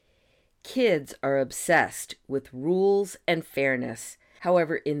Kids are obsessed with rules and fairness.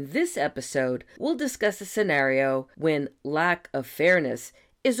 However, in this episode, we'll discuss a scenario when lack of fairness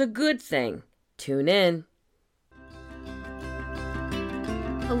is a good thing. Tune in.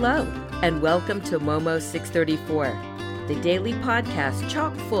 Hello, and welcome to Momo 634, the daily podcast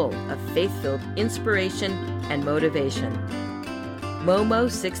chock full of faith-filled inspiration and motivation. Momo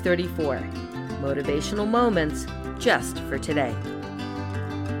 634, motivational moments just for today.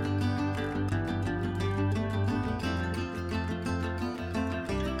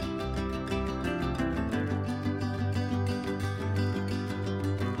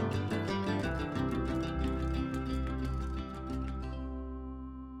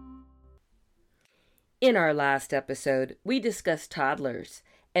 In our last episode, we discussed toddlers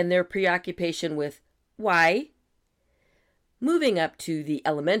and their preoccupation with why. Moving up to the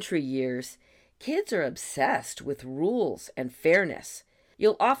elementary years, kids are obsessed with rules and fairness.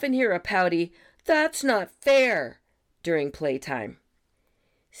 You'll often hear a pouty, "That's not fair," during playtime.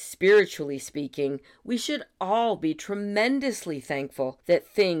 Spiritually speaking, we should all be tremendously thankful that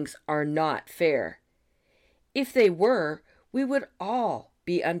things are not fair. If they were, we would all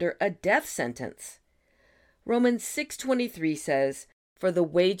be under a death sentence. Romans 6:23 says, "For the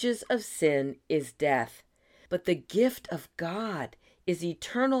wages of sin is death, but the gift of God is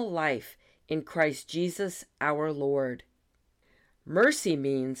eternal life in Christ Jesus our Lord." Mercy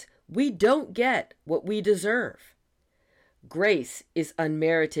means we don't get what we deserve. Grace is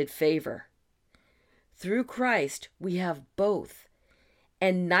unmerited favor. Through Christ, we have both,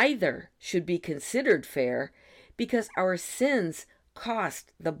 and neither should be considered fair because our sins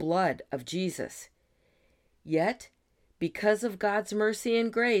cost the blood of Jesus. Yet, because of God's mercy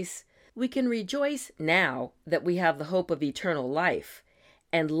and grace, we can rejoice now that we have the hope of eternal life,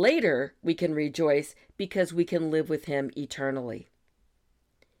 and later we can rejoice because we can live with Him eternally.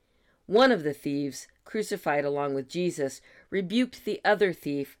 One of the thieves, crucified along with Jesus, rebuked the other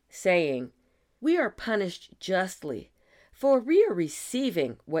thief, saying, "We are punished justly, for we are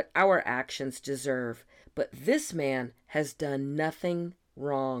receiving what our actions deserve, but this man has done nothing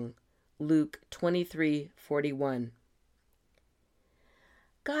wrong." Luke 23:41.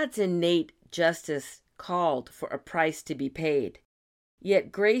 God's innate justice called for a price to be paid,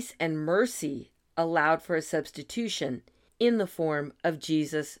 yet grace and mercy allowed for a substitution in the form of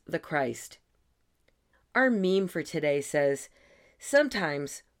Jesus the Christ. Our meme for today says,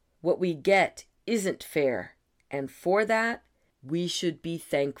 "Sometimes what we get isn't fair, and for that, we should be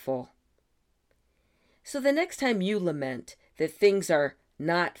thankful." So the next time you lament that things are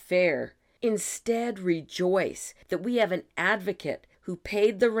not fair, instead rejoice that we have an advocate who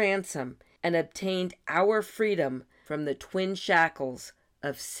paid the ransom and obtained our freedom from the twin shackles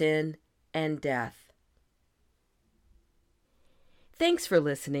of sin and death. Thanks for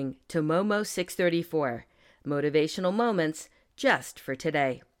listening to Momo 634, motivational moments just for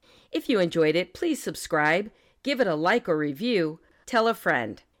today. If you enjoyed it, please subscribe, give it a like or review, tell a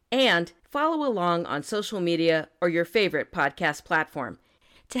friend, and follow along on social media or your favorite podcast platform.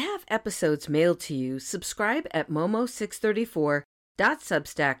 To have episodes mailed to you, subscribe at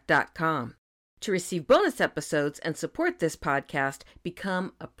momo634.substack.com. To receive bonus episodes and support this podcast,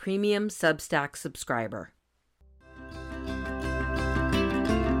 become a premium Substack subscriber.